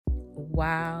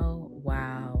Wow,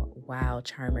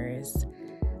 charmers.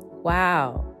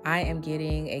 Wow, I am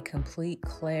getting a complete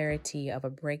clarity of a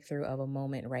breakthrough of a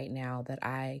moment right now that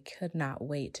I could not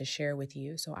wait to share with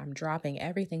you. So I'm dropping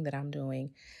everything that I'm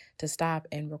doing to stop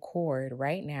and record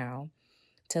right now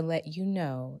to let you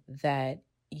know that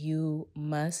you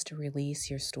must release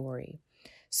your story.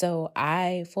 So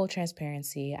full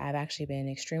transparency, I've actually been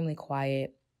extremely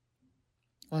quiet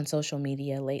on social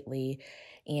media lately.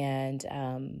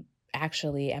 And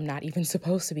actually, I'm not even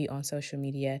supposed to be on social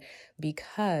media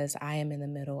because I am in the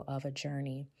middle of a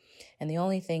journey. And the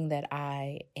only thing that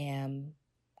I am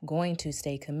going to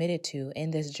stay committed to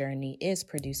in this journey is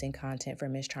producing content for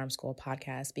Miss Charm School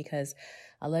podcast because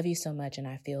I love you so much and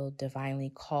I feel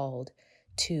divinely called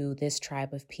to this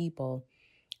tribe of people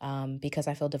because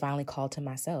I feel divinely called to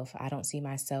myself. I don't see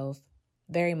myself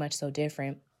very much so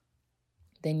different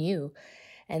than you.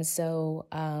 And so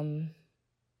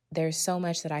there's so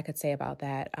much that I could say about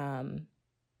that.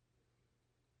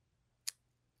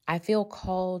 I feel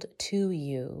called to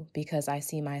you because I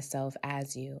see myself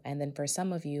as you. And then for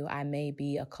some of you, I may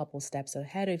be a couple steps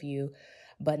ahead of you,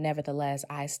 but nevertheless,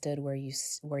 I stood where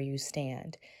you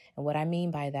stand. And what I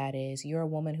mean by that is you're a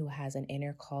woman who has an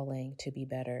inner calling to be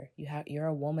better. You're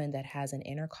a woman that has an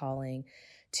inner calling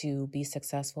to be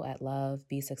successful at love,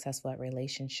 be successful at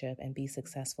relationship, and be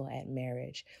successful at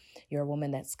marriage. You're a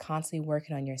woman that's constantly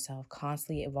working on yourself,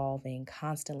 constantly evolving,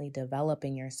 constantly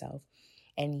developing yourself.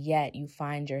 And yet you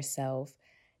find yourself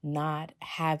not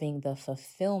having the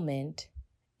fulfillment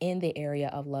in the area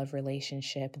of love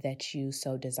relationship that you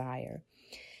so desire.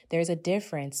 There's a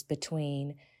difference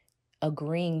between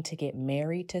agreeing to get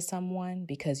married to someone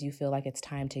because you feel like it's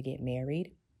time to get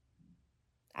married.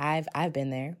 I've been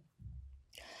there.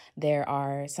 There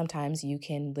are sometimes you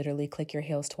can literally click your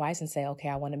heels twice and say, okay,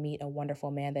 I want to meet a wonderful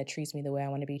man that treats me the way I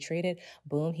want to be treated.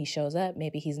 Boom, he shows up.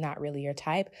 Maybe he's not really your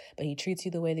type, but he treats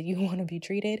you the way that you want to be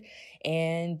treated.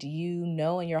 And you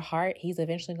know in your heart, he's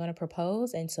eventually going to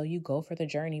propose. And so you go for the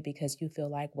journey because you feel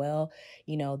like, well,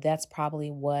 that's probably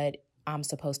what I'm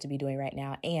supposed to be doing right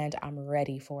now. And I'm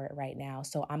ready for it right now.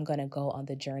 So I'm going to go on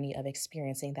the journey of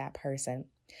experiencing that person.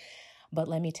 But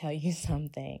let me tell you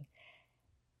something.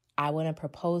 I want to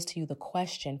propose to you the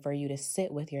question for you to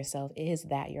sit with yourself. Is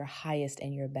that your highest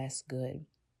and your best good?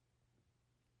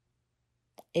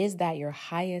 Is that your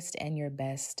highest and your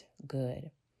best good?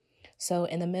 So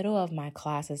in the middle of my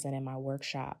classes and in my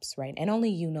workshops, right? And only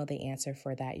you know the answer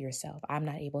for that yourself. I'm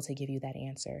not able to give you that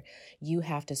answer. You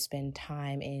have to spend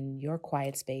time in your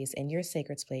quiet space, in your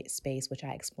sacred space, which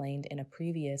I explained in a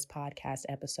previous podcast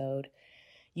episode.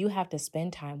 You have to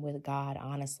spend time with God,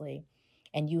 honestly.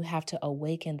 And you have to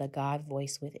awaken the God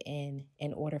voice within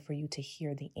in order for you to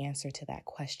hear the answer to that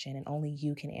question. And only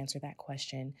you can answer that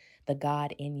question. The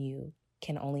God in you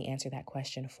can only answer that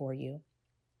question for you.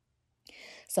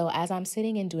 So as I'm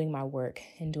sitting and doing my work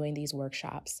and doing these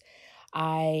workshops,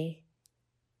 my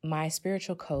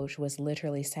spiritual coach was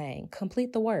literally saying,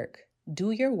 complete the work.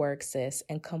 Do your work, sis,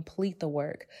 and complete the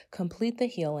work. Complete the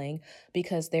healing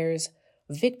because there's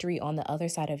victory on the other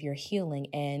side of your healing.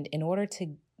 And in order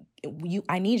to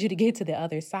I need you to get to the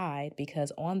other side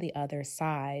because on the other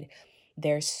side,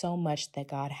 there's so much that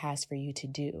God has for you to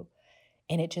do.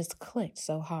 And it just clicked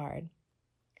so hard.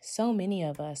 So many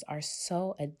of us are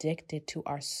so addicted to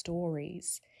our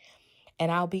stories.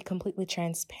 And I'll be completely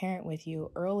transparent with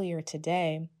you. Earlier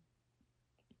today,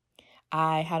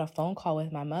 I had a phone call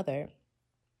with my mother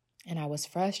and I was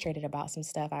frustrated about some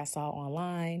stuff I saw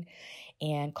online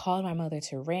and called my mother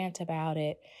to rant about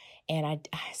it. And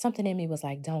something in me was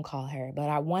like, don't call her. But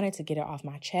I wanted to get it off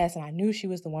my chest. And I knew she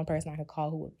was the one person I could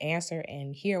call who would answer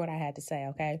and hear what I had to say,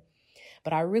 okay?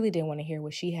 But I really didn't want to hear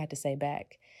what she had to say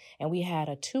back. And we had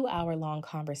a 2-hour-long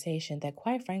conversation that,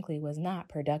 quite frankly, was not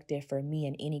productive for me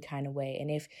in any kind of way.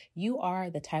 And if you are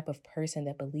the type of person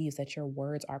that believes that your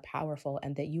words are powerful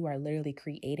and that you are literally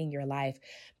creating your life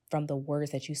from the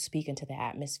words that you speak into the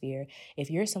atmosphere. If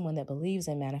you're someone that believes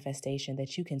in manifestation,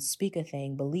 that you can speak a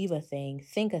thing, believe a thing,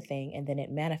 think a thing, and then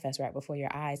it manifests right before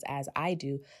your eyes as I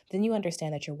do, then you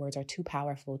understand that your words are too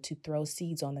powerful to throw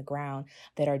seeds on the ground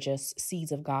that are just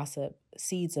seeds of gossip,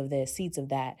 seeds of this, seeds of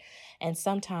that. And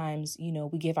sometimes,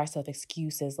 we give ourselves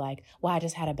excuses like, well, I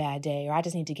just had a bad day, or I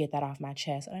just need to get that off my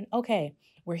chest. And okay,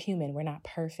 we're human. We're not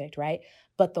perfect, right?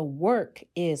 But the work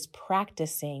is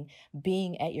practicing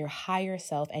being at your higher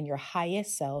self and your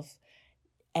highest self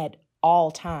at all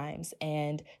times,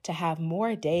 and to have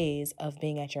more days of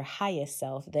being at your highest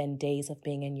self than days of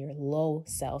being in your low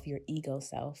self, your ego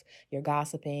self, your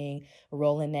gossiping,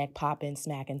 rolling neck, popping,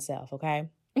 smacking self, okay?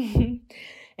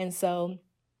 And so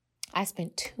I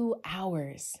spent 2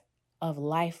 hours of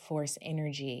life force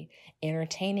energy,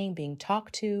 entertaining, being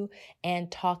talked to,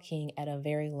 and talking at a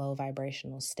very low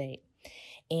vibrational state.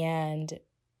 And,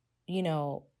 you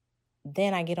know,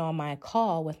 then I get on my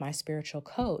call with my spiritual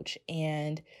coach,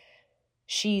 and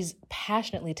she's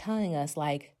passionately telling us,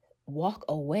 like, walk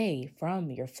away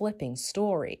from your flipping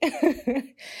story.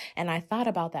 And I thought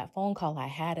about that phone call I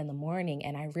had in the morning,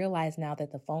 and I realized now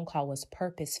that the phone call was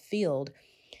purpose-filled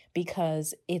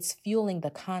because it's fueling the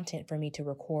content for me to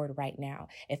record right now.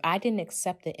 If I didn't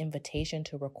accept the invitation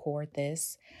to record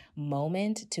this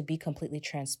moment, to be completely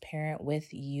transparent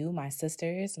with you, my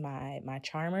sisters, my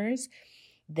charmers,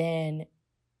 then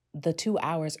the 2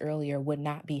 hours earlier would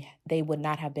not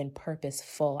have been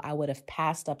purposeful. I would have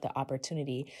passed up the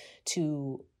opportunity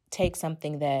to take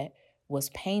something that was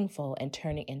painful and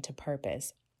turn it into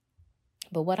purpose.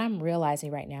 But what I'm realizing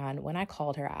right now, and when I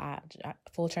called her,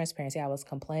 full transparency, I was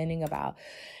complaining about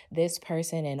this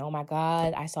person, and oh my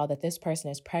God, I saw that this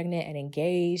person is pregnant and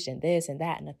engaged and this and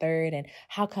that and the third, and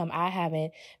how come I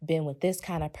haven't been with this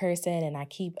kind of person, and I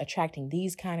keep attracting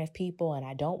these kind of people and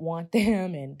I don't want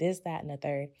them, and this, that, and the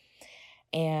third.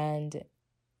 And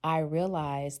I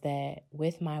realized that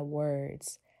with my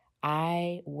words,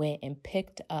 I went and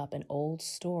picked up an old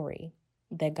story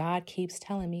that God keeps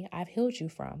telling me I've healed you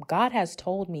from. God has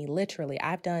told me, literally,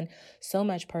 I've done so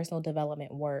much personal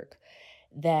development work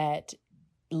that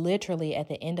literally at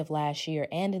the end of last year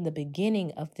and in the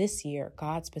beginning of this year,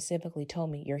 God specifically told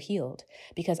me, you're healed.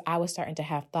 Because I was starting to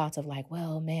have thoughts of like,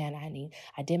 well, man,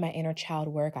 I did my inner child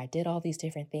work. I did all these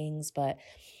different things, but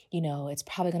it's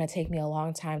probably going to take me a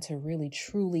long time to really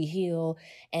truly heal.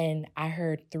 And I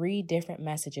heard 3 different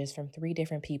messages from 3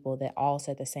 different people that all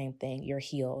said the same thing. You're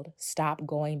healed. Stop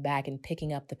going back and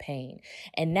picking up the pain.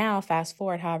 And now fast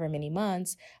forward however many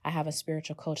months, I have a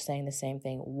spiritual coach saying the same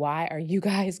thing. Why are you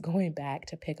guys going back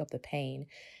to pick up the pain?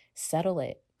 Settle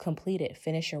it, complete it,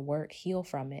 finish your work, heal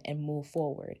from it, and move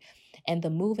forward. And the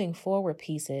moving forward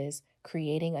piece is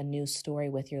creating a new story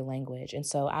with your language. And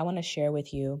so I want to share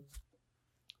with you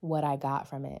what I got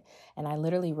from it. And I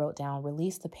literally wrote down,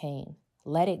 release the pain,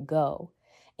 let it go,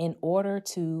 in order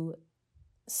to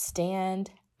stand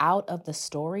out of the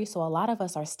story. So a lot of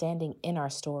us are standing in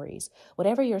our stories,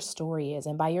 whatever your story is.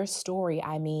 And by your story,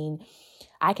 I mean,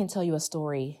 I can tell you a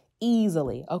story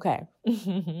easily. Okay.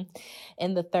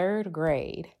 In the 3rd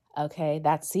grade. Okay.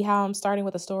 See how I'm starting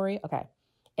with a story? Okay.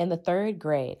 In the 3rd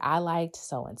grade, I liked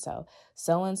so-and-so.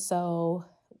 So-and-so,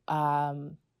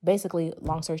 basically,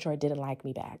 long story short, didn't like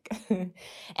me back. And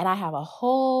I have a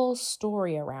whole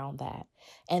story around that.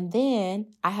 And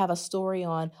then I have a story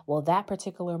on, well, that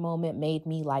particular moment made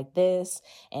me like this.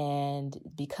 And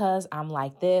because I'm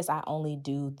like this, I only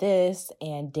do this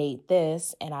and date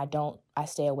this, and I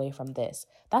stay away from this.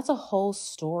 That's a whole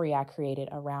story I created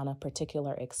around a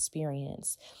particular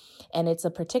experience. And it's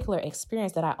a particular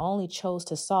experience that I only chose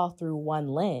to saw through one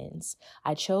lens.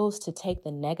 I chose to take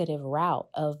the negative route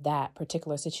of that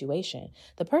particular situation.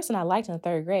 The person I liked in the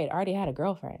 3rd grade already had a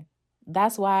girlfriend.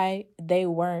 That's why they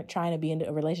weren't trying to be in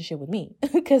a relationship with me,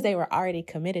 because they were already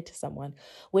committed to someone,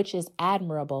 which is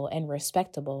admirable and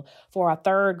respectable for a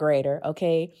 3rd grader,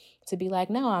 okay, to be like,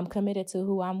 no, I'm committed to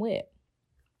who I'm with.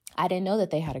 I didn't know that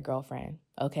they had a girlfriend.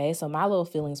 Okay, so my little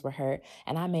feelings were hurt,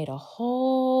 and I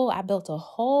built a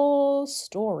whole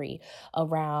story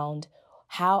around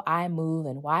how I move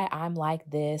and why I'm like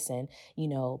this, and,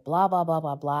 blah, blah, blah,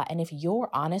 blah, blah. And if you're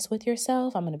honest with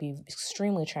yourself, I'm going to be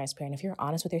extremely transparent. If you're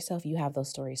honest with yourself, you have those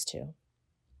stories too.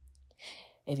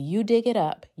 If you dig it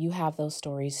up, you have those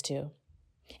stories too.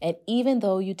 And even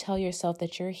though you tell yourself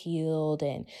that you're healed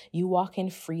and you walk in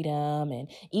freedom, and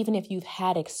even if you've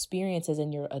had experiences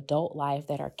in your adult life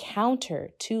that are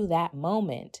counter to that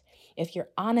moment, if you're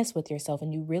honest with yourself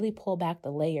and you really pull back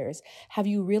the layers, have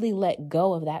you really let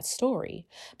go of that story?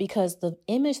 Because the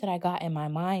image that I got in my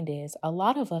mind is a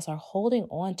lot of us are holding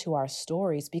on to our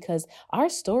stories because our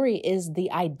story is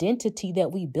the identity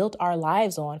that we built our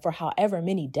lives on for however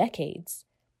many decades.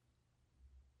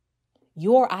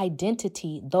 Your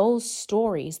identity, those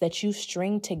stories that you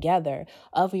string together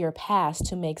of your past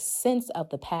to make sense of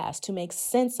the past, to make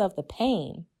sense of the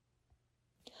pain,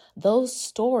 those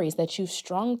stories that you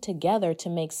strung together to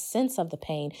make sense of the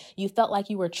pain, you felt like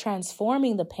you were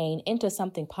transforming the pain into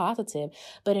something positive,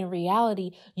 but in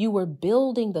reality, you were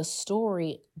building the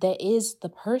story that is the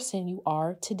person you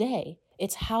are today.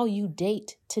 It's how you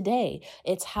date today.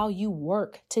 It's how you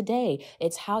work today.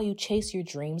 It's how you chase your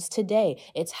dreams today.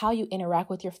 It's how you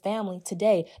interact with your family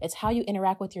today. It's how you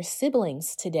interact with your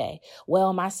siblings today.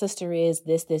 Well, my sister is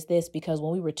this, because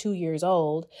when we were 2 years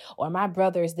old, or my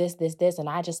brother is this, and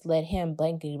I just let him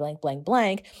blankety blank, blank,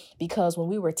 blank, because when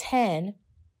we were 10,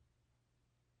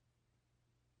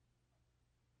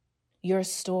 your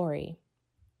story.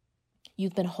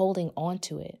 You've been holding on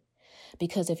to it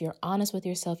because if you're honest with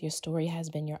yourself, your story has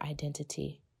been your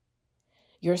identity.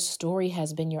 Your story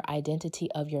has been your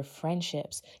identity of your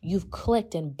friendships. You've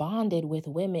clicked and bonded with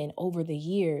women over the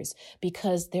years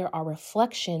because there are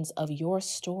reflections of your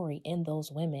story in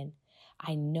those women.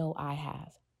 I know I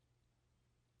have.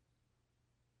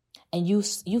 And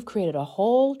you've created a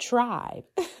whole tribe.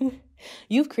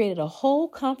 You've created a whole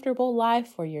comfortable life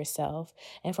for yourself.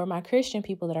 And for my Christian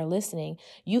people that are listening,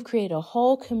 you've created a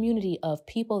whole community of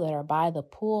people that are by the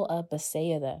pool of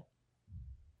Bethesda.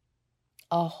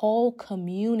 A whole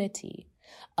community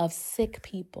of sick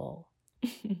people.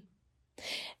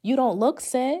 You don't look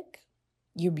sick.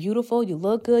 You're beautiful. You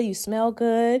look good. You smell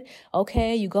good.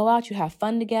 Okay. You go out. You have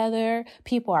fun together.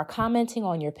 People are commenting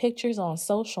on your pictures on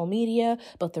social media.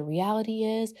 But the reality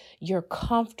is you're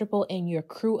comfortable in your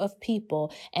crew of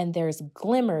people. And there's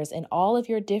glimmers in all of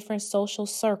your different social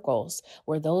circles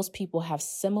where those people have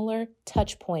similar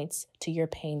touch points to your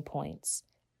pain points.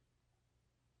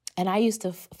 And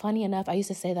funny enough, I used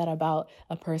to say that about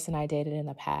a person I dated in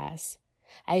the past.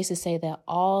 I used to say that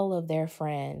all of their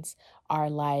friends are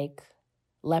like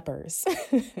lepers.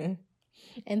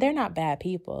 And they're not bad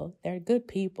people. They're good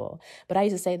people. But I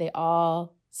used to say they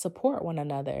all support one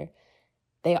another.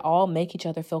 They all make each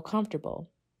other feel comfortable.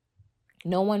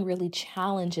 No one really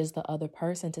challenges the other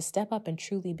person to step up and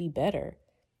truly be better.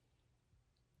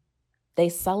 They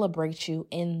celebrate you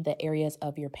in the areas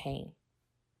of your pain,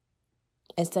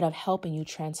 instead of helping you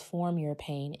transform your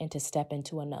pain and to step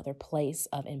into another place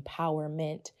of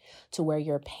empowerment to where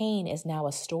your pain is now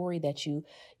a story that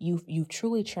you've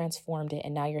truly transformed it.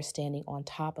 And now you're standing on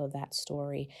top of that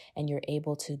story and you're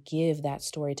able to give that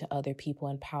story to other people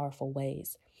in powerful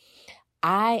ways.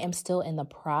 I am still in the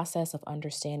process of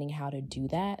understanding how to do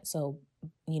that. So,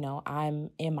 I'm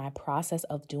in my process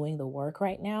of doing the work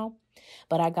right now,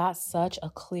 but I got such a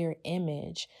clear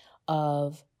image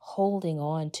of holding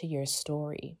on to your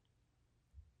story.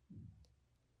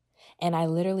 And I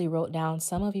literally wrote down,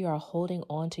 some of you are holding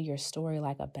on to your story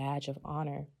like a badge of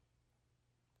honor.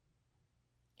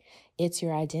 It's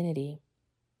your identity.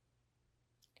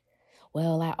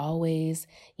 Well, I always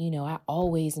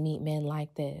meet men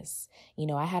like this.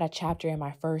 I had a chapter in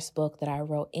my first book that I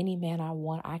wrote, any man I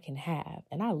want, I can have.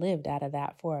 And I lived out of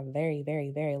that for a very,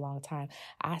 very, very long time.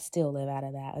 I still live out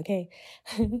of that, okay?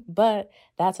 But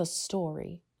that's a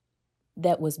story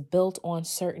that was built on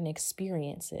certain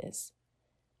experiences.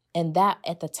 And that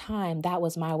at the time, that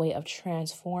was my way of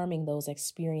transforming those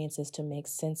experiences to make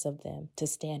sense of them, to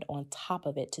stand on top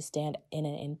of it, to stand in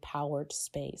an empowered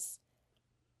space.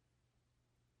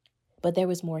 But there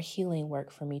was more healing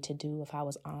work for me to do if I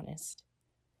was honest.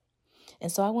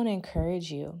 And so I want to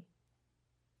encourage you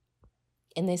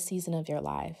in this season of your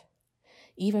life,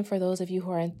 even for those of you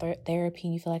who are in therapy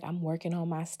and you feel like I'm working on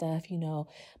my stuff,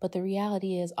 but the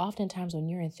reality is oftentimes when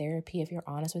you're in therapy, if you're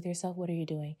honest with yourself, what are you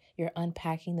doing? You're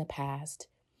unpacking the past.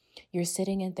 You're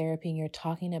sitting in therapy and you're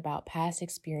talking about past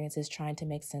experiences, trying to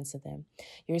make sense of them.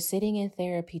 You're sitting in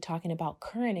therapy talking about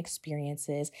current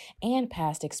experiences and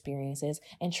past experiences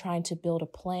and trying to build a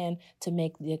plan to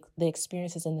make the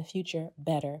experiences in the future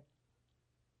better.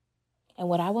 And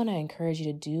what I want to encourage you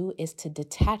to do is to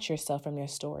detach yourself from your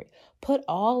story. Put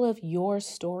all of your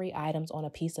story items on a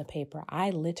piece of paper.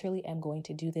 I literally am going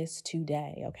to do this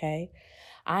today, okay?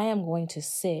 I am going to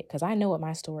sit, because I know what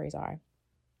my stories are.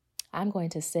 I'm going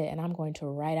to sit and I'm going to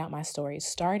write out my stories,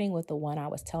 starting with the one I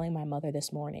was telling my mother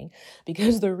this morning,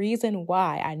 because the reason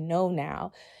why I know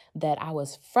now that I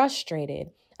was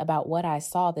frustrated about what I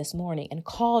saw this morning and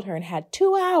called her and had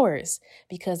 2 hours,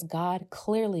 because God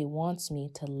clearly wants me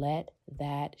to let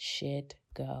that shit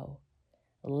go.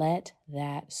 Let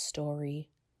that story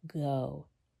go.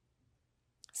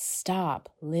 Stop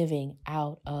living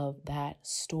out of that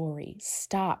story.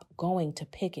 Stop going to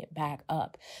pick it back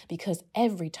up, because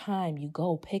every time you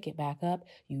go pick it back up,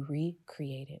 you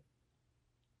recreate it.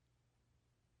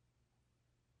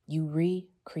 You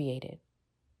recreate it.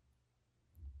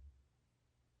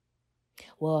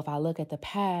 Well, if I look at the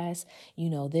past,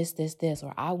 this,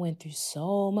 or I went through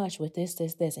so much with this.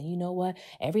 And you know what?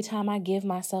 Every time I give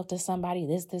myself to somebody,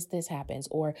 this happens.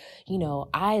 Or,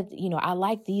 I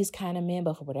like these kind of men,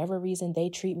 but for whatever reason, they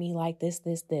treat me like this.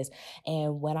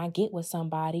 And when I get with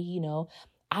somebody,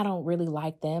 I don't really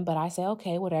like them, but I say,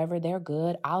 okay, whatever, they're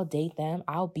good. I'll date them.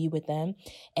 I'll be with them.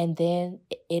 And then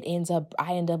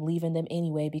I end up leaving them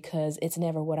anyway, because it's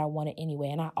never what I wanted anyway.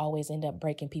 And I always end up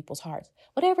breaking people's hearts.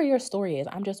 Whatever your story is,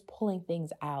 I'm just pulling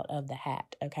things out of the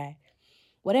hat, okay?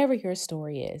 Whatever your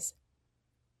story is.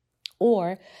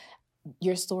 Or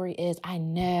Your story is, I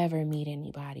never meet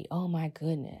anybody. Oh my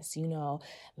goodness.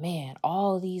 Man,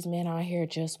 all these men out here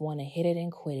just want to hit it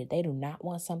and quit it. They do not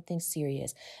want something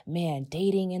serious. Man,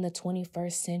 dating in the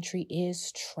 21st century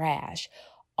is trash.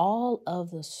 All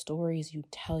of the stories you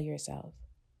tell yourself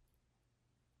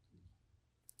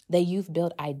that you've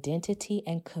built identity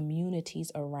and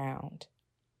communities around,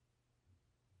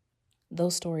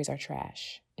 those stories are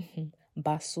trash.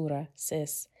 Basura,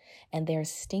 sis. And they're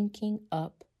stinking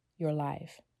up your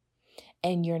life.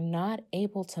 And you're not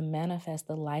able to manifest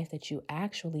the life that you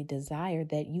actually desire,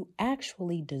 that you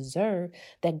actually deserve,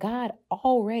 that God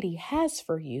already has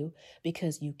for you,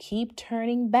 because you keep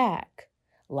turning back.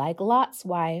 Like Lot's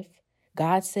wife,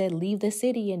 God said, leave the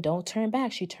city and don't turn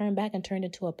back. She turned back and turned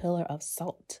into a pillar of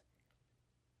salt.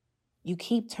 You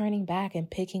keep turning back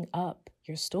and picking up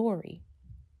your story.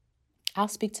 I'll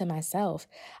speak to myself.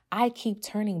 I keep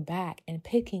turning back and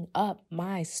picking up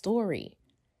my story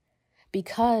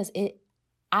because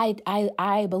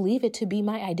I believe it to be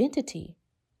my identity.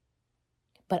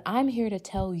 But I'm here to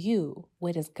tell you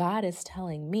what God is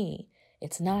telling me.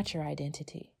 It's not your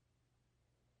identity.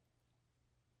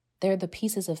 They're the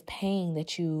pieces of pain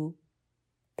that you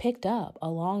picked up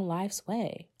along life's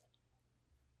way.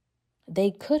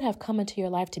 They could have come into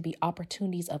your life to be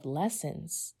opportunities of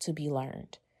lessons to be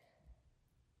learned.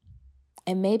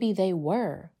 And maybe they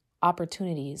were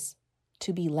opportunities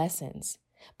to be lessons.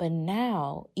 But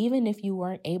now, even if you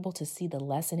weren't able to see the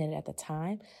lesson in it at the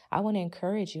time, I want to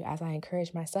encourage you, as I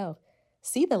encourage myself,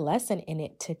 see the lesson in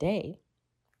it today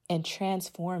and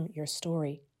transform your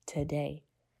story today.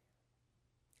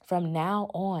 From now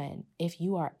on, if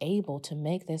you are able to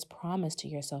make this promise to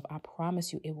yourself, I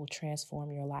promise you it will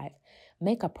transform your life.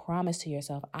 Make a promise to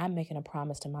yourself. I'm making a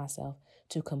promise to myself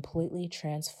to completely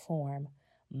transform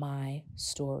my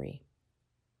story,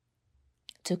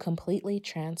 to completely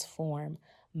transform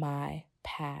my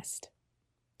past,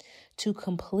 to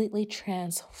completely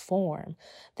transform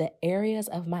the areas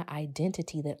of my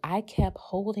identity that I kept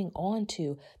holding on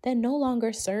to that no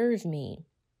longer serve me.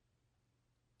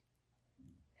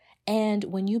 And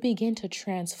when you begin to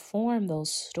transform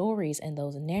those stories and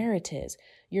those narratives,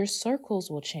 your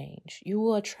circles will change. You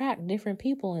will attract different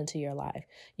people into your life.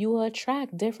 You will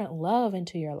attract different love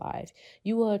into your life.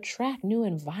 You will attract new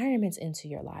environments into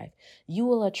your life. You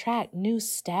will attract new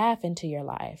staff into your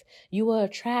life. You will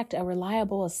attract a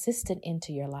reliable assistant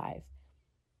into your life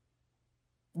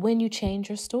when you change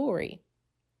your story.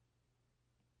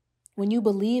 When you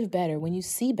believe better, when you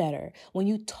see better, when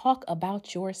you talk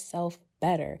about yourself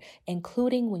better,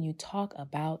 including when you talk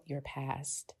about your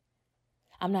past.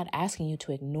 I'm not asking you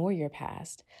to ignore your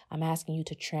past. I'm asking you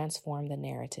to transform the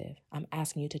narrative. I'm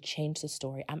asking you to change the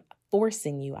story. I'm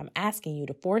asking you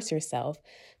to force yourself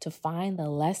to find the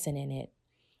lesson in it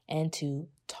and to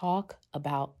talk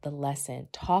about the lesson,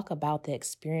 talk about the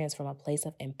experience from a place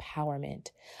of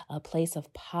empowerment, a place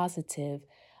of positive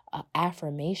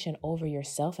affirmation over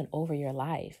yourself and over your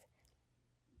life.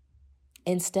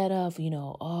 Instead of,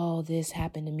 oh, this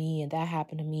happened to me and that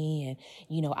happened to me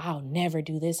and, I'll never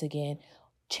do this again.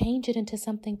 Change it into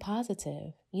something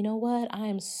positive. You know what? I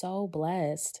am so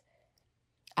blessed.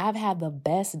 I've had the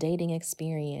best dating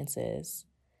experiences.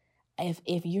 If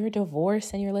you're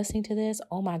divorced and you're listening to this,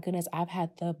 oh my goodness, I've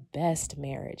had the best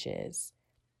marriages.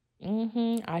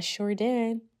 I sure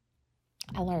did.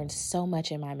 I learned so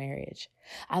much in my marriage.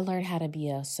 I learned how to be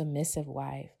a submissive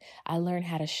wife. I learned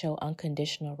how to show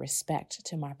unconditional respect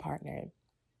to my partner.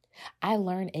 I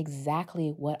learned exactly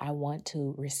what I want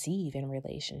to receive in a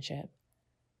relationship.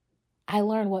 I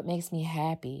learned what makes me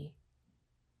happy.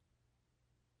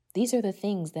 These are the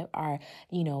things that are,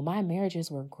 my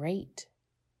marriages were great.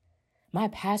 My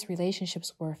past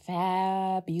relationships were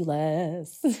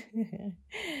fabulous.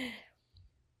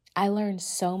 I learned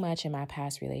so much in my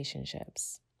past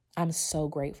relationships. I'm so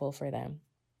grateful for them.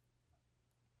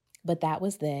 But that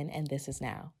was then, and this is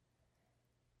now.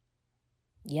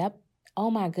 Yep. Oh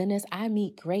my goodness, I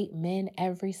meet great men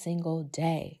every single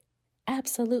day.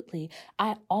 Absolutely.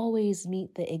 I always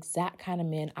meet the exact kind of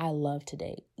men I love to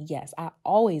date. Yes, I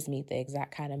always meet the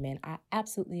exact kind of men I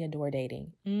absolutely adore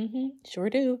dating. Sure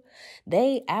do.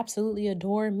 They absolutely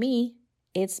adore me.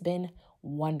 It's been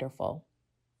wonderful.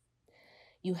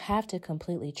 You have to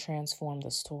completely transform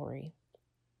the story.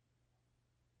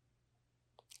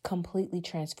 Completely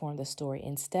transform the story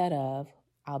instead of,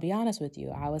 I'll be honest with you,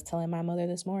 I was telling my mother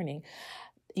this morning,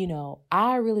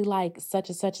 I really like such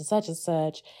and such and such and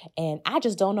such, and I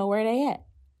just don't know where they at.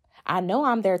 I know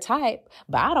I'm their type,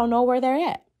 but I don't know where they're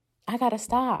at. I got to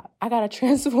stop. I got to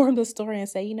transform the story and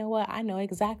say, you know what? I know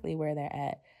exactly where they're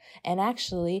at. And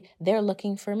actually, they're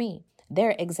looking for me.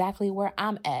 They're exactly where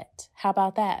I'm at. How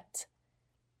about that?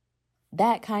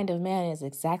 That kind of man is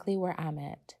exactly where I'm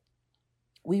at.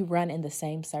 We run in the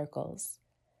same circles.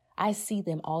 I see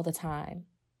them all the time.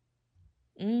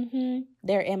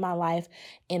 They're in my life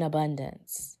in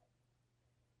abundance.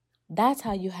 That's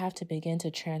how you have to begin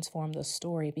to transform the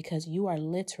story, because you are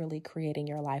literally creating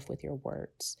your life with your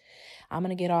words. I'm going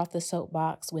to get off the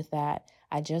soapbox with that.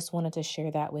 I just wanted to share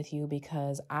that with you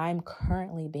because I'm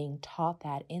currently being taught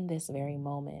that in this very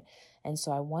moment. And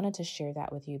so I wanted to share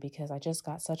that with you because I just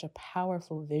got such a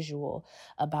powerful visual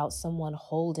about someone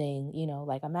holding,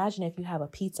 like imagine if you have a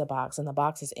pizza box and the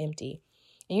box is empty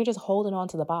and you're just holding on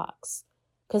to the box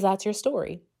because that's your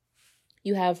story.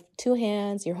 You have two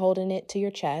hands, you're holding it to your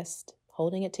chest,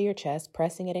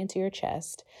 pressing it into your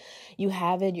chest. You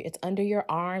have it, it's under your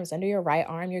arms, under your right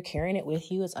arm, you're carrying it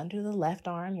with you. It's under the left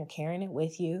arm, you're carrying it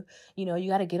with you. You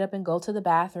got to get up and go to the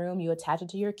bathroom. You attach it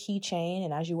to your keychain,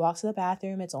 and as you walk to the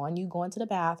bathroom, it's on you going to the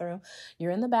bathroom.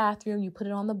 You're in the bathroom, you put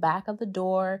it on the back of the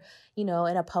door, in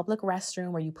a public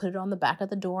restroom, where you put it on the back of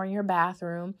the door in your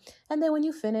bathroom. And then when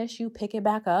you finish, you pick it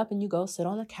back up and you go sit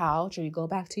on the couch, or you go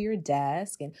back to your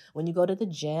desk. And when you go to the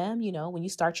gym, when you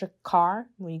start your car,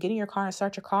 when you get in your car and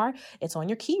start your car, it's on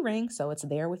your key ring. So it's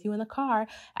there with you in the car.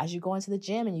 As you go into the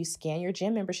gym and you scan your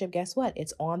gym membership, guess what?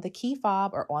 It's on the key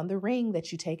fob or on the ring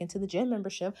that you take into the gym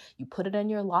membership. You put it in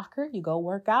your locker, you go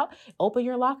work out, open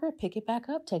your locker, pick it back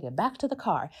up, take it back to the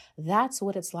car. That's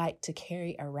what it's like to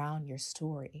carry around your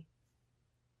story.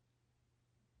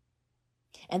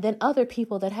 And then other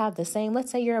people that have the same,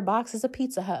 let's say your box is a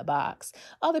Pizza Hut box.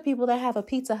 Other people that have a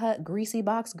Pizza Hut greasy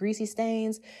box, greasy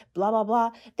stains, blah, blah,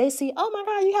 blah. They see, oh my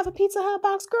God, you have a Pizza Hut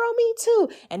box, girl, me too.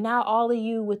 And now all of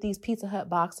you with these Pizza Hut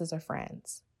boxes are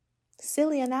friends.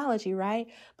 Silly analogy, right?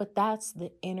 But that's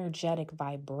the energetic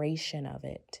vibration of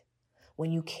it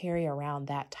when you carry around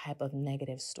that type of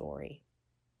negative story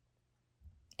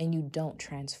and you don't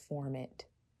transform it.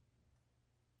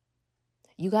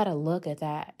 You got to look at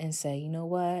that and say, you know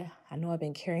what? I know I've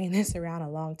been carrying this around a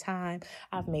long time.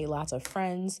 I've made lots of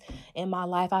friends in my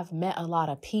life. I've met a lot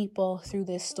of people through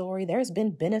this story. There's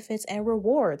been benefits and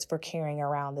rewards for carrying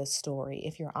around this story.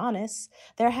 If you're honest,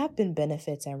 there have been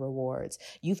benefits and rewards.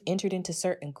 You've entered into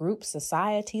certain groups,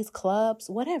 societies, clubs,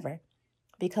 whatever,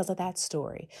 because of that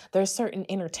story. There's certain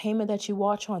entertainment that you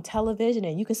watch on television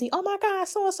and you can see, oh my God,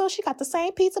 so-and-so, she got the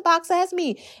same pizza box as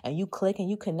me. And you click and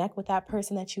you connect with that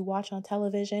person that you watch on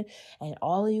television. And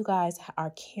all of you guys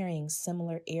are carrying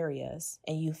similar areas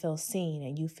and you feel seen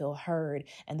and you feel heard.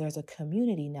 And there's a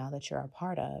community now that you're a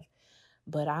part of.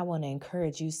 But I want to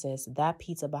encourage you, sis, that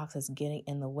pizza box is getting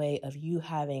in the way of you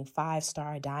having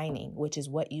 5-star dining, which is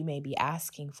what you may be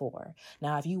asking for.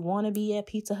 Now, if you want to be at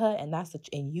Pizza Hut and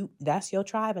that's your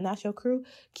tribe and that's your crew,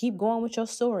 keep going with your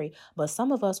story. But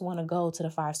some of us want to go to the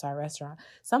 5-star restaurant.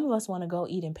 Some of us want to go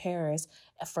eat in Paris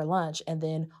for lunch and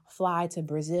then fly to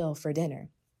Brazil for dinner.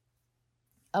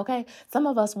 Okay, some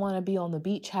of us want to be on the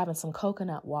beach having some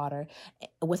coconut water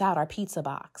without our pizza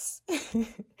box.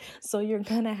 So you're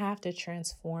going to have to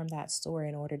transform that story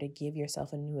in order to give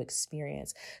yourself a new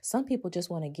experience. Some people just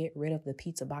want to get rid of the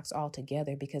pizza box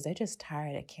altogether because they're just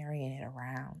tired of carrying it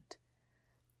around.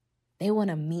 They want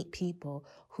to meet people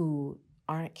who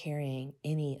aren't carrying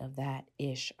any of that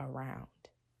ish around.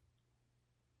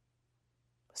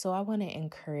 So I want to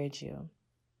encourage you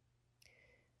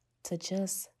to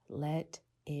just let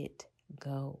it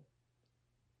go.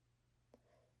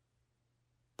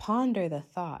 Ponder the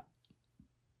thought,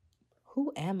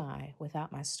 who am I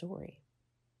without my story?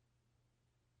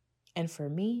 And for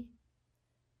me,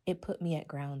 it put me at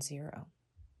ground zero.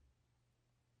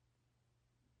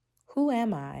 Who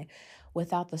am I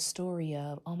without the story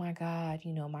of, oh my God,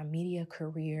 my media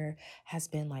career has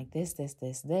been like this,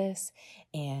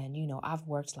 and, I've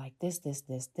worked like this,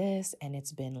 and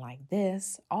it's been like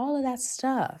this, all of that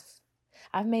stuff.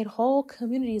 I've made whole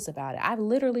communities about it. I've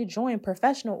literally joined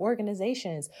professional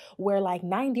organizations where like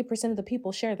 90% of the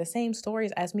people share the same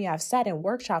stories as me. I've sat in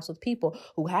workshops with people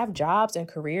who have jobs and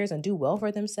careers and do well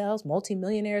for themselves,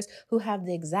 multimillionaires who have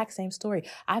the exact same story.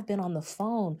 I've been on the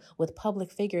phone with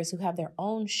public figures who have their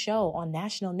own show on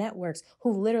national networks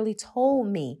who literally told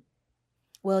me,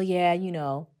 well, yeah,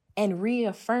 and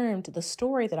reaffirmed the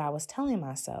story that I was telling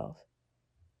myself.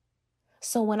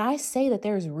 So when I say that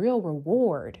there's real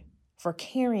reward for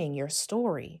carrying your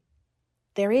story,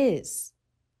 there is.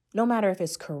 No matter if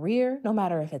it's career, no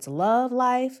matter if it's love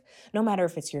life, no matter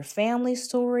if it's your family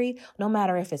story, no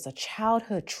matter if it's a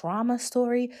childhood trauma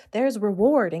story, there's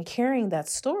reward in carrying that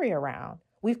story around.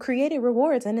 We've created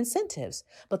rewards and incentives,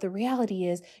 but the reality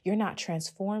is you're not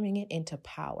transforming it into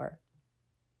power.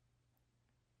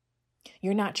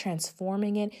 You're not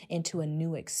transforming it into a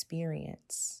new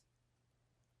experience.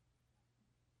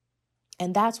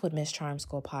 And that's what Miss Charm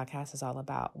School podcast is all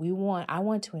about. I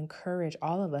want to encourage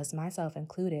all of us, myself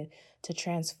included, to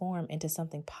transform into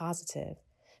something positive,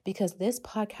 because this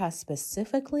podcast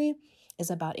specifically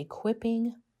is about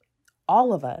equipping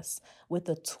all of us with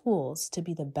the tools to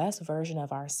be the best version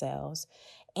of ourselves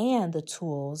and the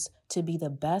tools to be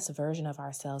the best version of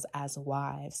ourselves as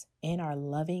wives in our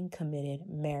loving, committed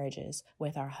marriages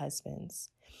with our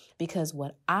husbands. Because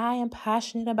what I am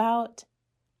passionate about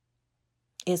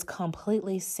is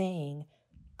completely seeing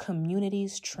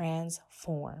communities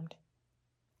transformed.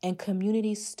 And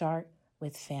communities start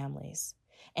with families.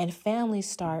 And families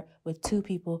start with two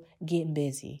people getting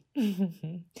busy.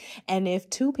 And if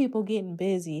two people getting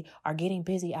busy are getting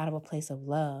busy out of a place of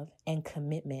love and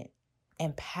commitment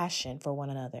and passion for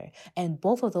one another, and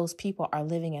both of those people are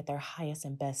living at their highest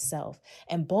and best self,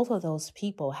 and both of those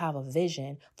people have a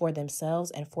vision for themselves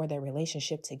and for their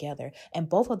relationship together, and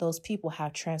both of those people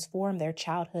have transformed their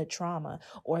childhood trauma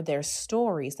or their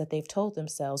stories that they've told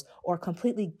themselves, or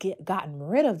completely gotten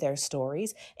rid of their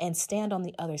stories and stand on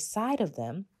the other side of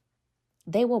them,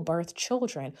 they will birth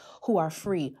children who are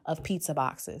free of pizza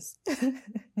boxes.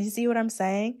 You see what I'm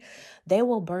saying? They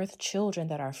will birth children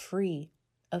that are free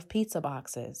of pizza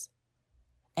boxes.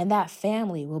 And that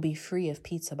family will be free of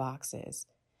pizza boxes.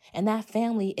 And that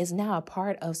family is now a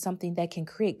part of something that can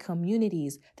create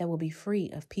communities that will be free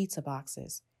of pizza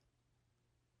boxes.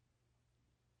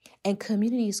 And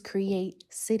communities create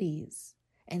cities,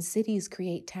 and cities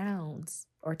create towns,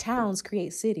 or towns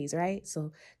create cities, right?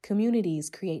 So communities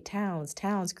create towns,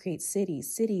 towns create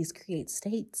cities, cities create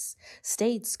states,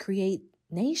 states create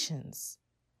nations.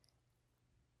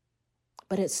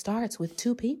 But it starts with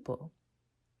two people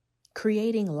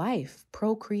creating life,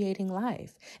 procreating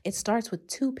life. It starts with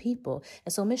two people.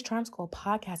 And so Miss Charm School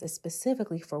podcast is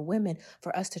specifically for women,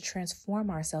 for us to transform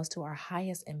ourselves to our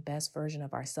highest and best version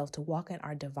of ourselves, to walk in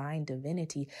our divine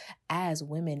divinity as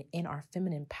women in our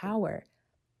feminine power,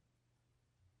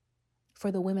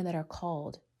 for the women that are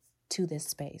called to this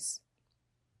space.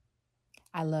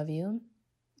 I love you.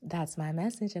 That's my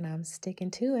message, and I'm sticking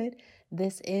to it.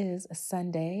 This is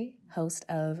Sunday, host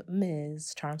of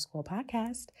Ms. Charm School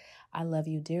podcast. I love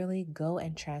you dearly. Go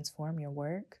and transform your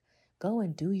work. Go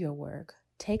and do your work.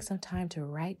 Take some time to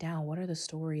write down, what are the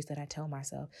stories that I tell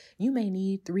myself? You may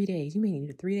need 3 days. You may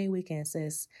need a 3-day weekend,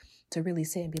 sis, to really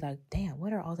sit and be like, damn,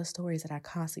 what are all the stories that I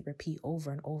constantly repeat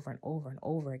over and over and over and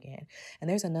over again? And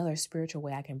there's another spiritual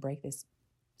way I can break this.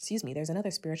 There's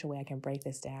another spiritual way I can break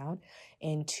this down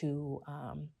into,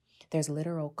 there's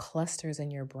literal clusters in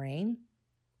your brain.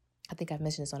 I think I've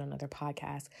mentioned this on another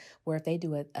podcast, where if they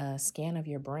do a scan of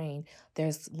your brain,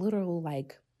 there's literal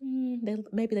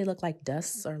maybe they look like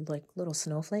dusts or like little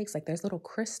snowflakes. Like there's little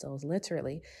crystals,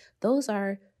 literally. Those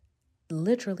are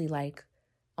literally like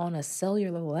on a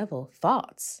cellular level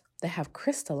thoughts that have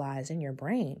crystallized in your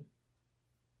brain.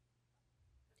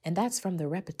 And that's from the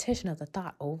repetition of the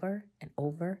thought over and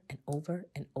over and over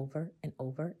and over and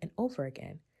over and over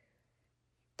again.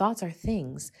 Thoughts are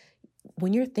things.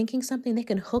 When you're thinking something, they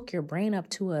can hook your brain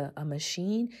up to a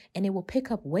machine and it will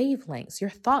pick up wavelengths. Your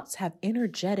thoughts have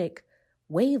energetic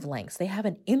wavelengths. They have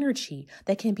an energy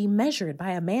that can be measured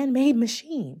by a man-made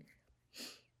machine.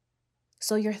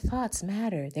 So your thoughts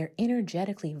matter. They're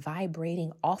energetically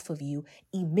vibrating off of you,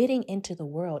 emitting into the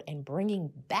world and bringing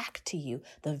back to you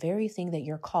the very thing that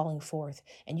you're calling forth.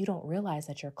 And you don't realize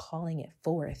that you're calling it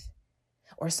forth.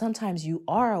 Or sometimes you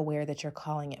are aware that you're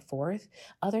calling it forth.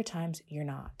 Other times you're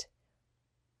not.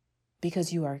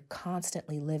 Because you are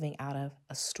constantly living out of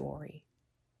a story.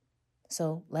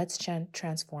 So let's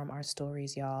transform our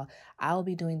stories, y'all. I'll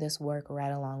be doing this work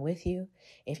right along with you.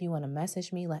 If you want to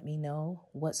message me, let me know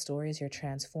what stories you're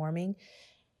transforming.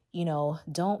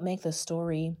 Don't make the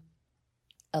story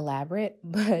elaborate,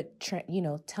 but,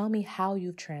 tell me how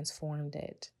you've transformed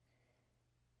it.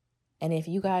 And if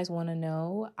you guys want to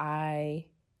know,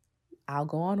 I'll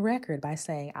go on record by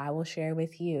saying I will share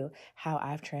with you how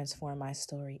I've transformed my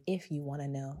story. If you want to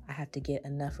know, I have to get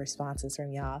enough responses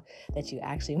from y'all that you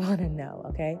actually want to know,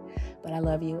 okay? But I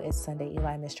love you. It's Sunday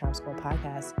Eli, Miss Charm School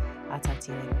podcast. I'll talk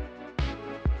to you later.